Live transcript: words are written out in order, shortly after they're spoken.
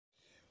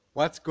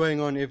What's going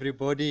on,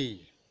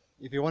 everybody?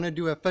 If you want to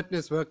do a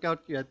fitness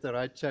workout, you're at the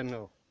right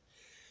channel.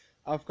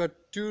 I've got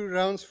 2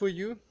 rounds for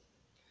you.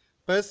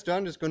 First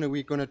round is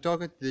we're gonna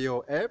target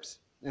your abs,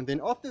 and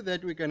then after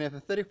that we're gonna have a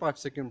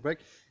 35-second break,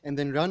 and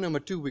then round number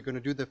 2 we're gonna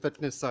do the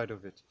fitness side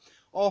of it.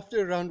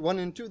 After round 1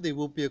 and 2 there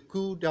will be a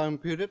cool down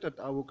period that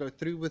I will go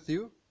through with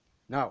you.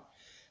 Now,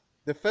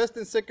 the first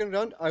and second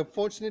round,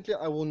 unfortunately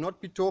I will not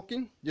be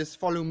talking.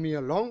 Just follow me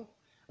along.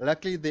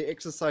 Luckily the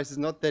exercise is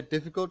not that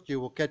difficult. You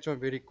will catch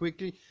on very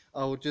quickly.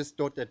 I will just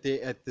start at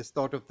the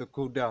start of the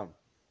cool down.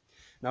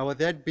 Now, with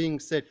that being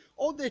said,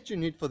 all that you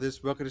need for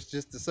this workout is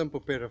just a simple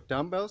pair of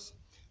dumbbells.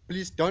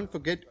 Please don't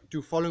forget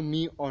to follow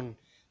me on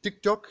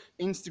TikTok,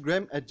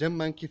 Instagram at Gym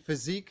Monkey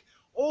Physique.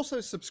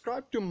 Also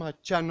subscribe to my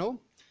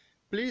channel.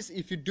 Please,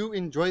 if you do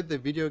enjoy the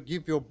video,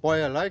 give your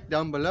boy a like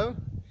down below.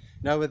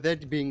 Now, with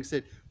that being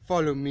said,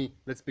 follow me.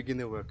 Let's begin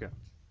the workout.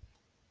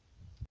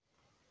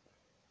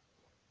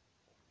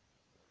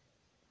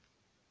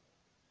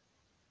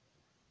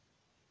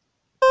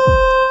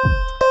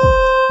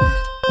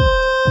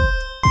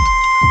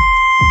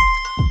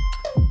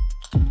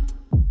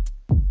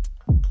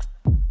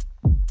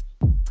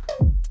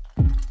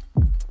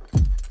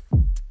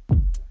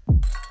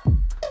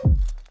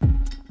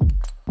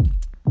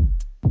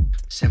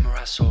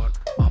 Samurai sword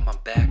on my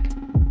back.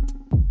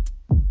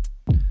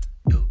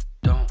 You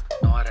don't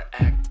know how to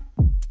act.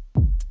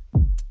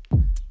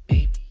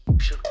 Maybe you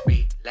should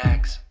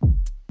relax.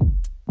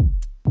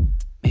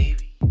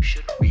 Maybe you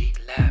should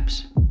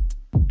relapse.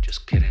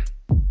 Just kidding.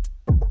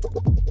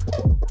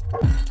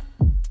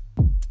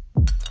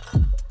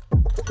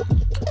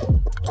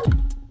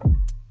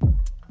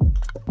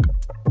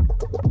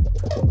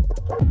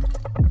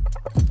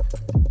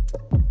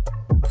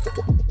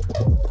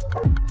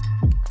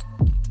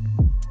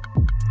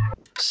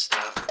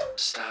 Stop.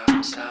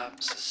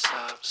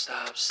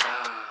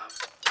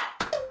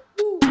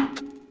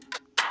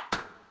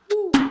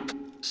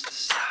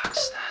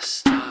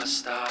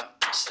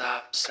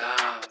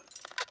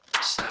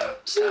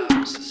 Woo.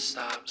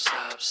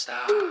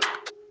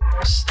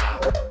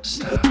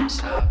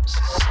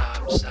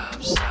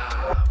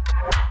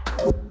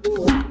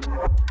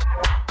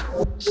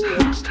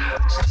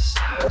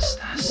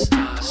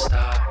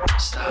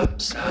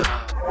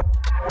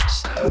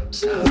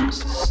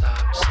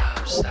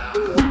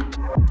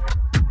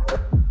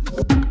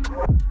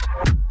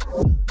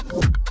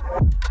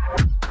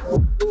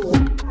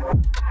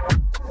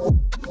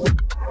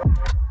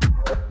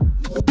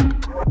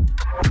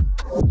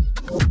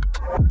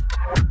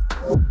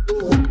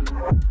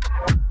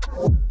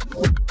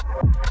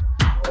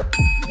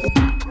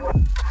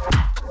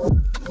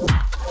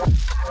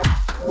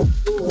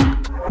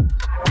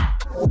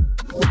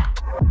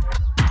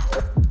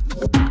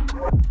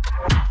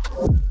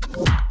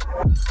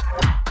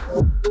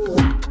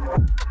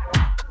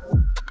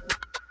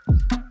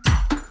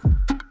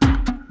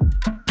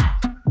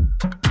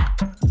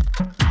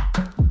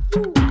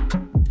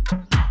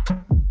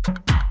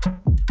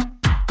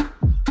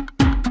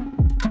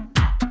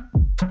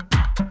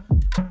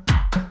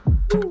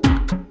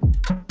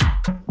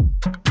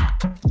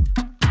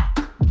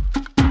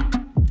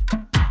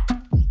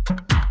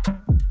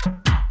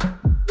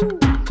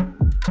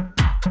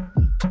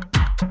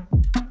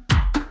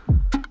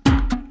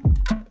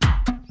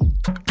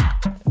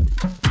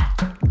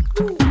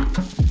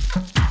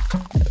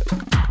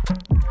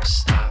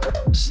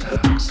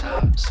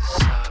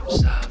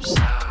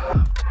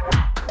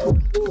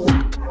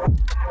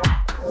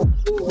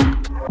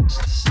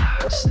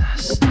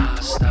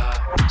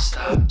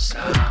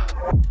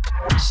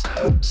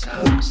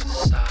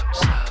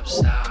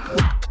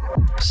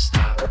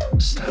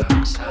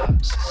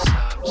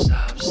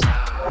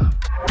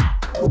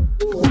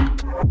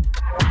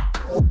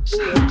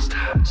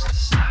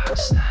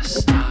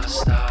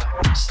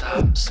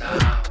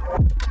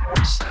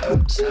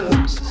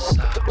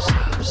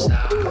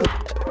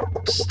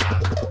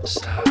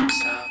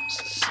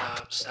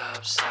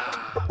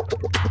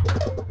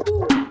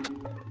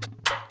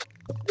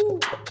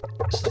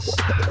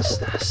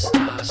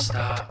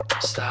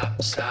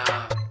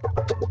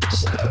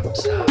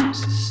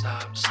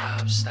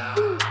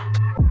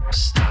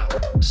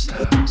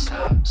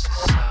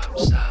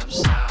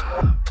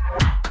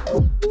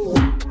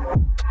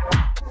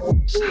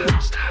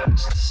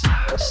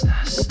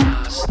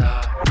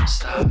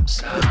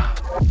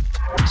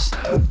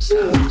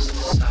 Woo.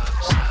 Stop.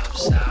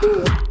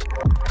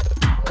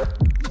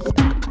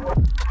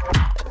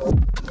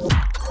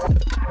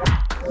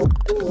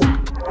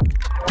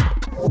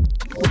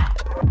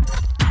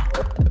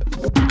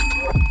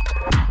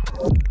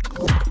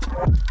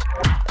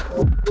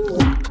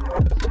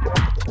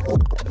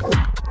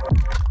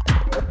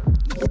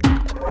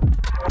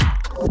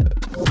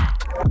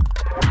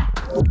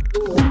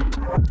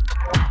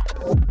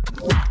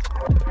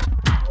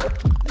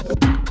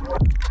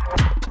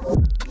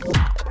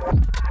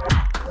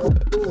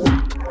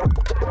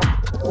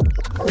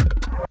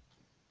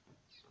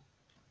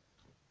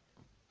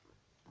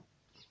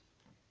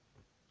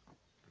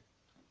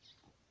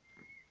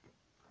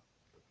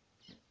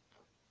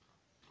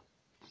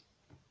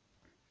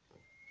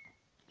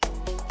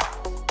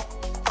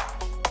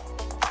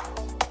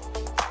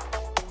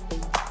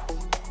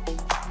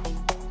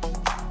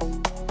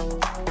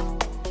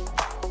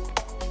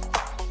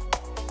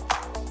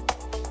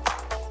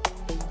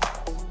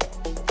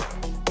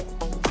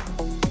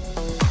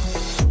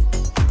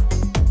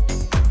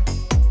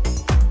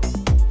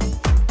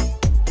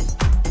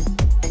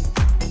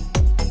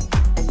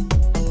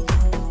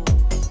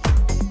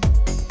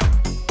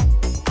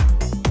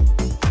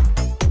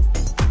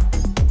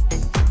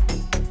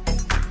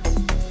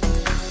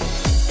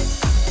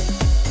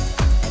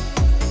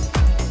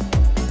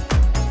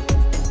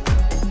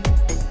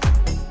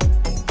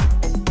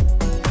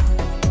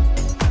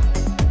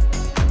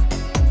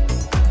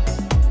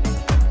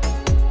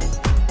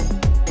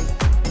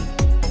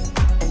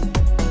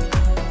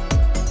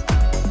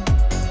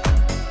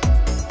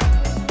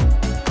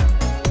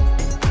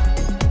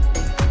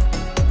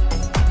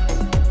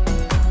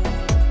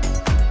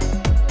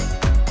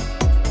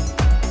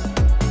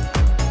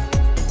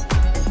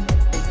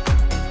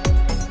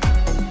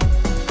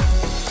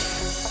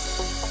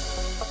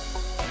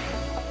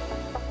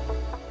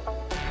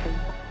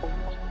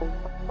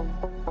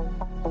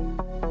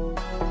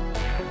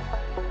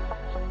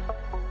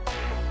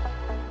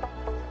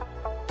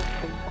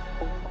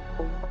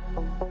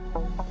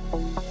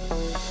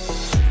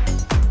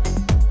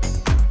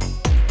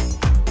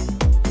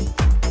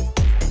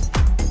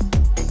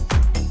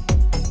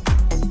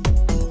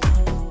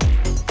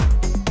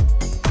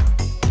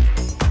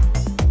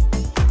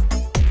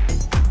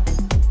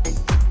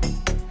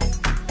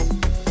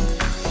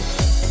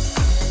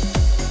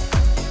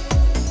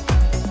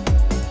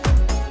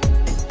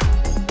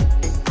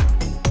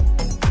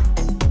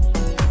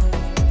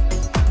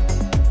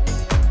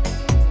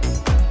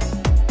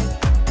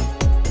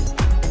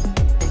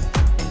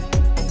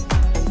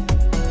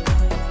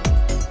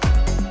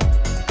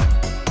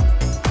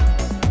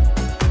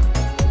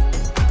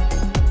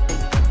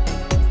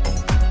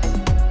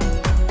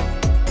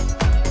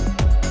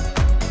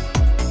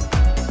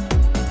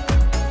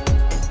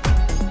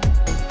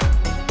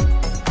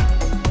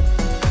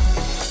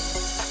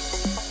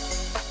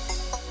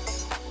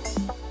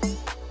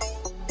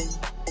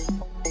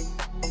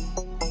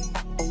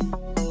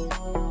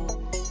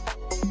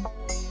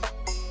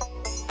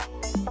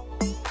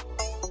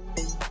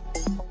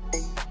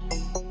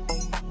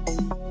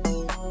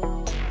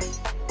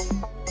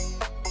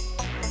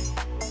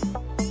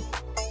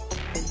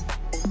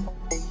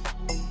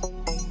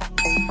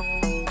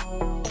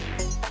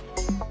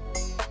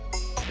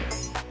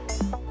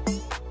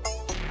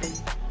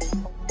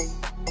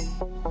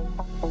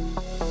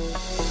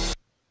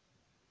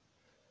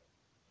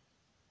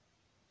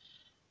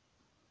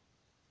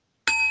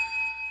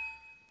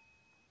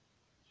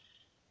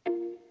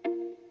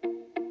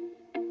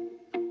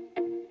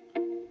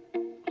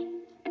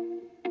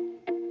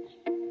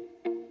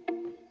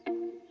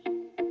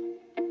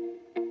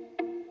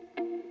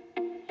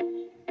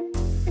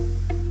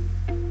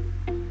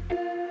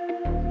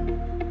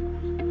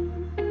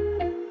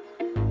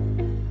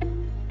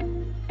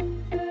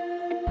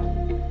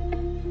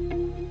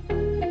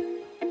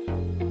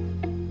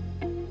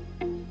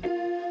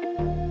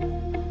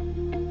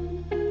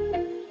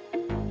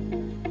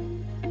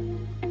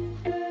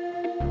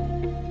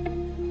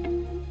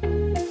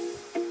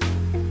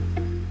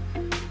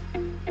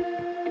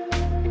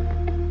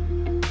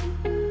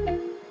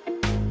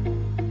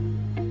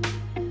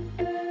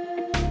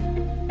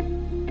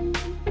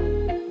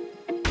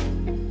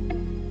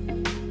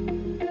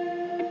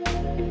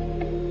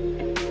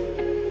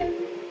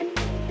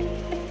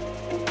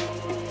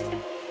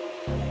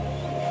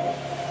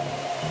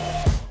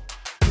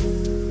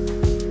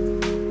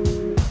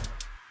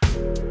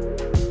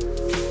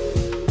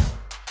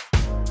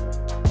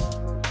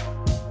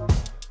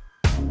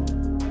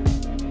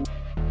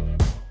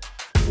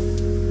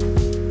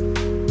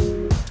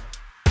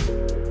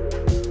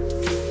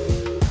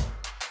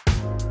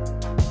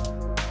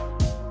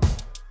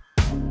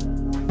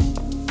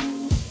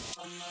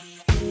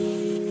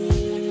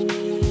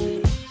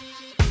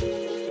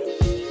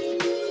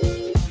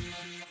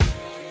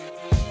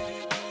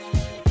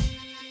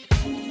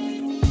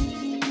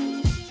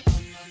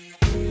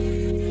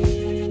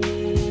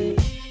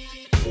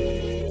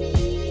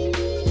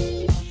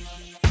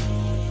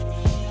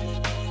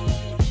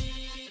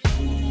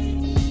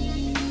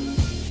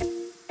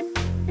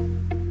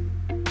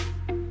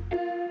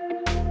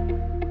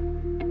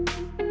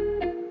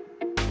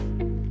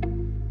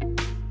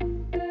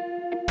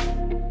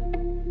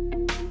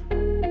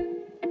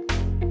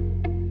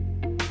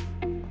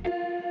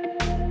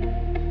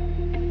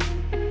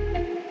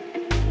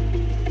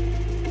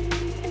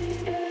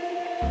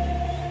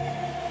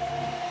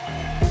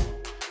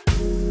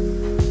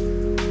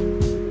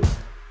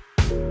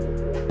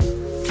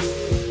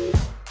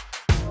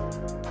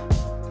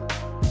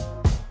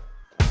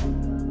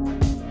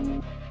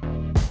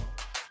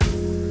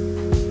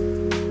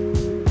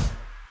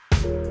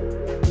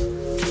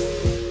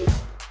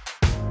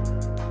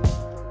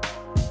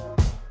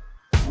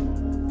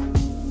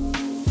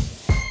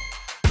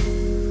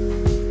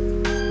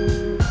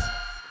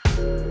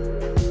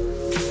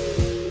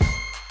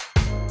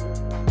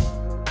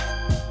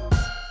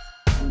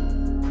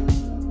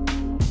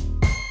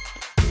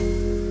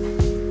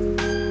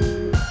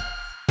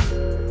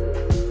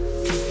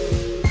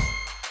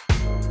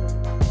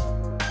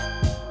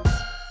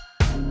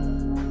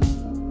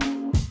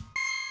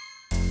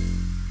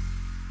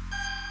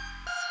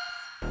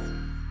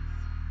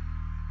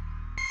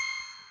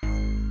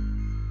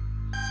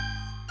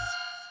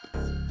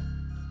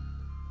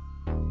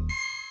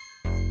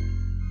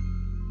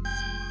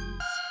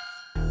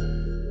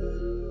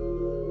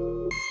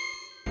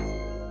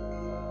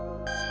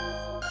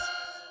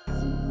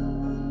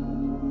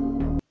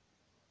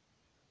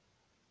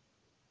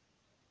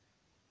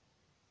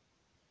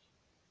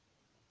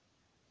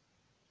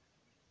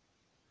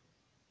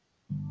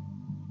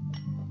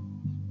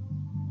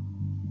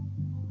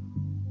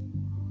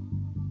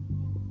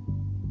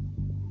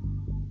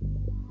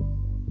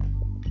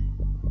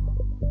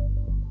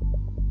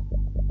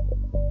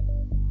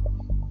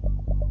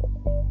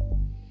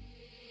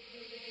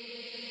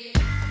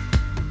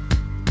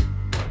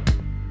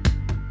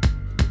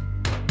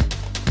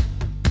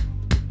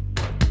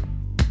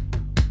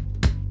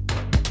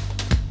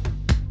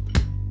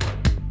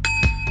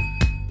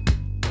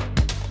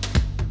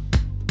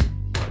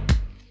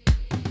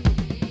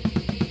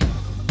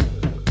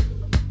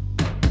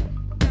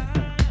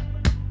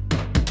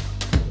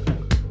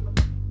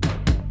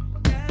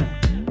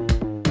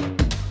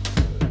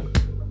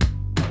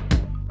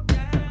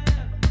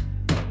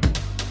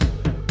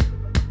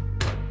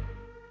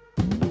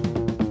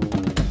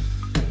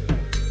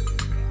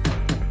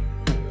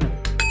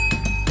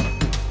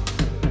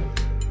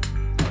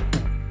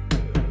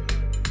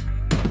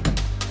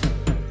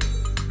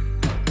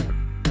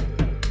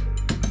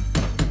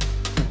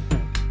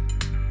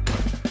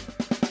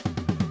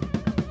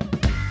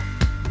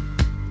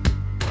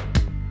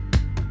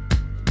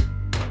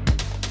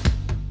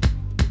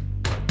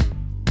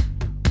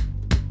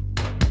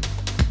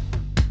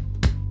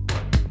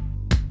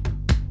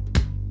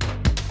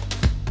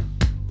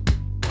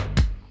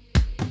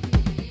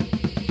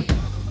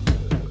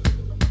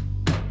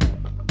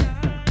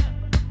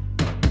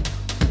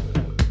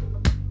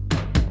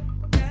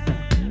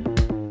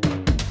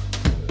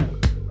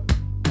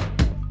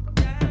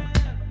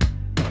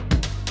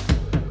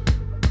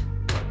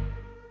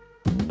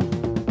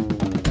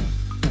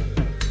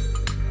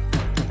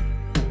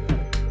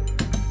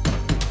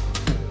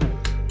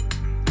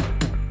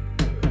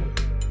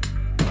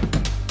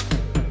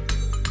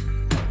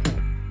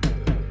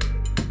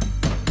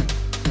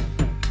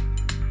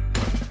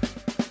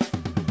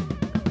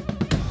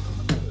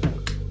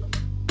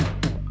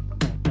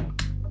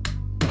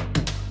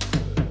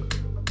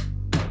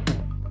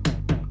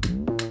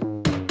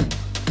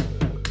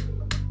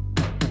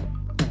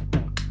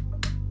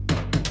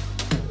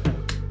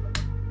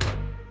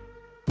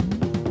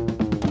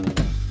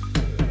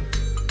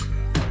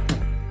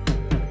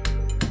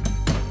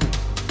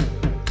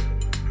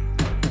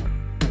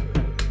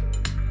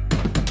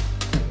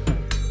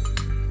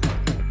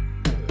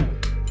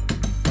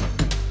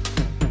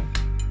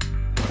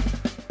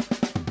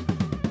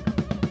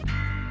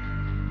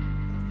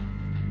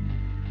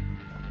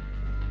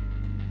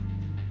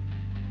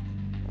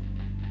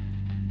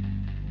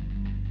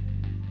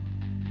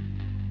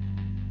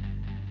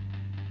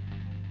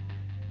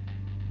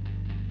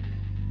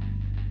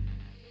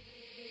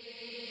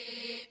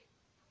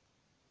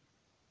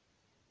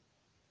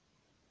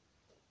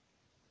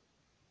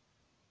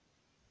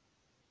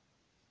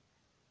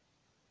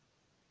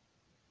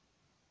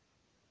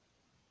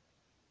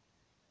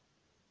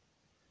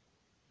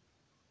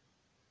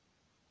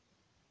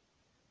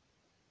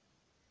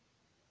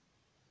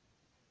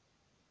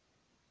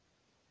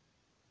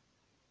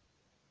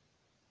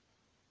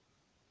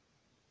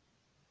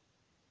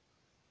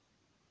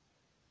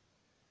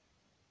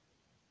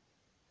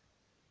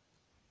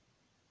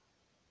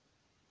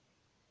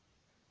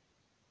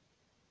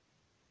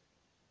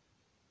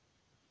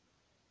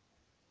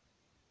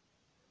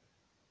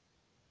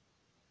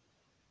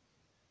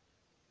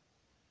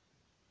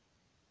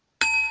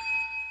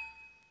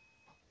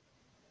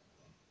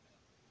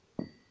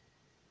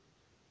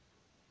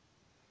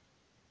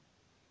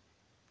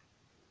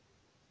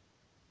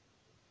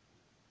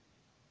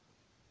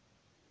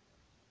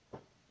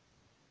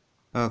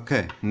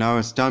 Okay, now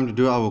it's time to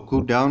do our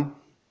cool down.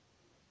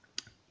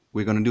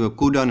 We're going to do a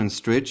cool down and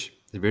stretch.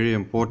 It's very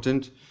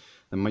important.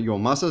 Your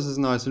muscles is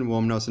nice and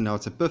warm now, so now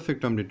it's a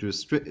perfect time to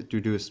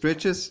do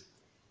stretches.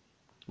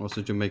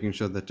 Also to making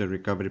sure that the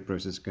recovery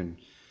process can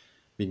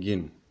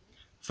begin.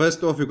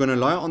 First off, you're going to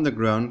lie on the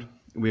ground.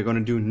 We're going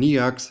to do knee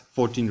hugs,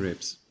 14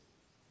 reps.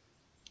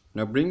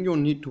 Now bring your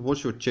knee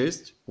towards your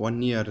chest, one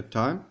knee at a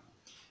time,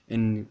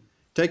 and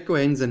take your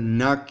hands and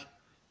knock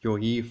your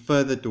knee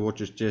further towards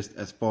your chest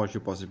as far as you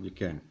possibly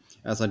can,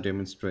 as I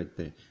demonstrate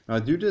there. Now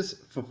do this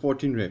for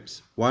 14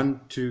 reps,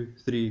 1, 2,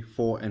 3,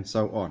 4, and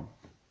so on.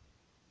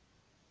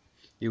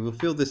 You will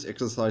feel this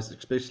exercise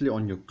especially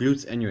on your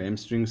glutes and your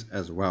hamstrings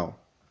as well.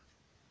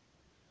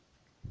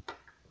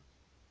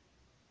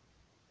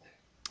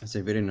 It's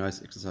a very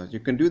nice exercise. You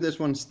can do this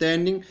one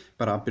standing,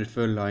 but I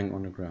prefer lying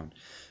on the ground.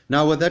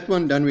 Now with that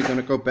one done, we're going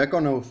to go back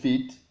on our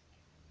feet.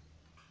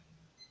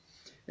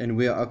 And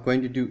we are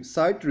going to do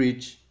side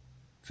reach,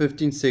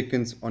 15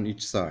 seconds on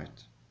each side.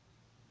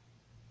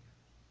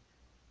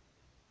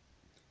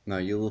 Now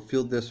you will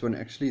feel this one,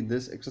 actually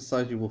this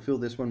exercise, you will feel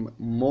this one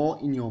more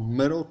in your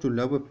middle to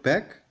lower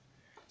back.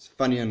 It's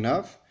funny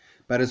enough,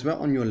 but as well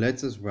on your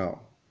lats as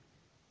well.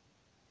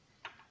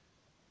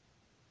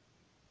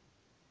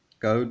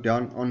 Go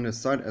down on the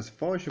side as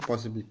far as you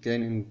possibly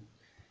can, and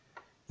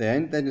the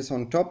hand that is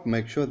on top,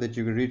 make sure that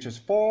you reach as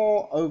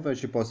far over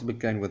as you possibly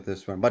can with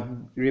this one. But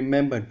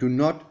remember, do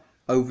not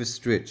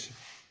overstretch.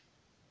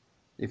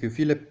 If you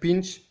feel a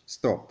pinch,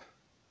 stop.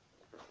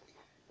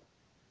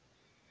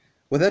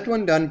 With that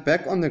one done,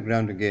 back on the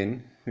ground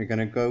again, we're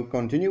going to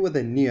continue with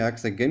the knee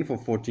hugs again for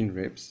 14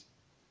 reps.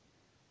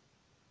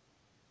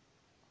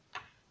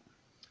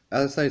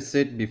 As I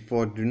said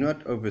before, do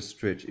not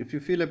overstretch. If you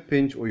feel a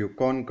pinch or you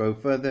can't go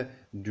further,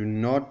 do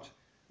not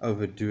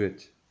overdo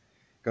it.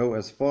 Go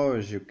as far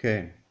as you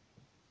can.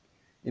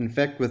 In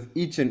fact, with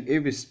each and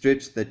every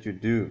stretch that you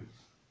do,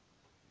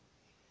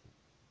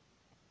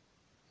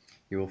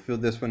 you will feel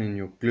this one in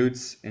your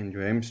glutes and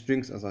your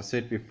hamstrings, as I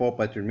said before.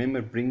 But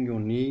remember, bring your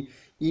knee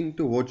in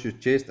towards your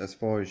chest as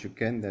far as you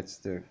can. That's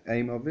the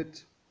aim of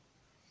it.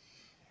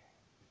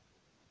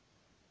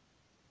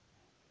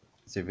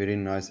 It's a very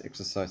nice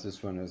exercise,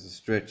 this one, as a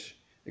stretch,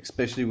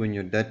 especially when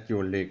you dart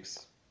your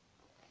legs.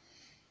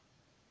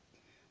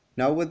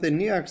 Now with the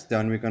knee hugs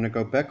done, we're going to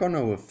go back on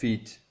our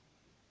feet,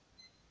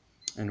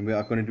 and we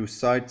are going to do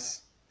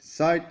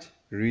side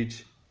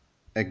reach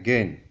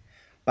again.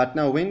 But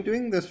now when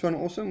doing this one,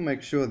 also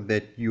make sure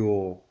that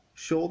your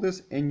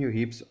shoulders and your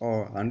hips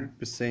are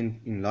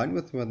 100% in line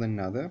with one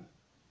another.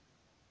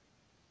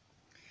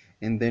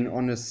 And then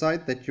on the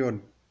side that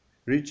you're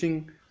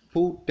reaching,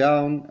 pull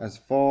down as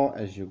far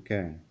as you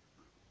can.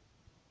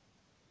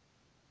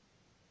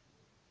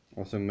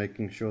 Also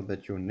making sure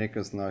that your neck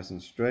is nice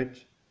and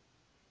straight.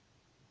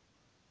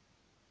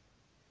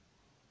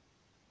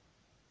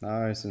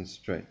 Nice and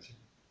straight.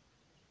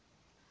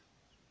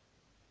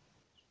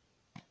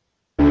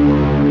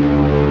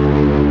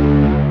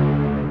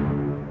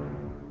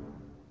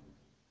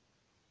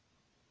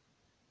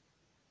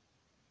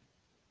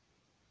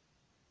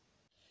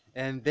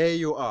 And there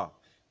you are.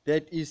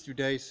 That is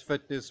today's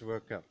fitness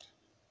workout.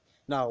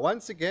 Now,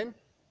 once again,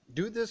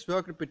 do this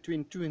workout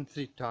between 2 and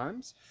 3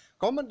 times.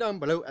 Comment down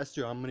below as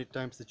to how many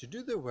times that you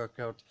do the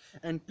workout.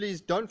 And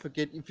please don't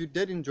forget, if you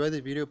did enjoy the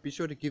video, be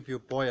sure to give your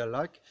boy a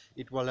like.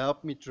 It will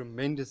help me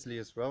tremendously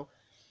as well.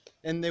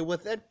 And then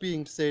with that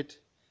being said,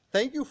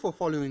 thank you for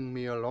following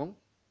me along.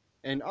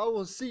 And I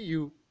will see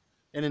you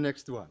in the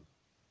next one.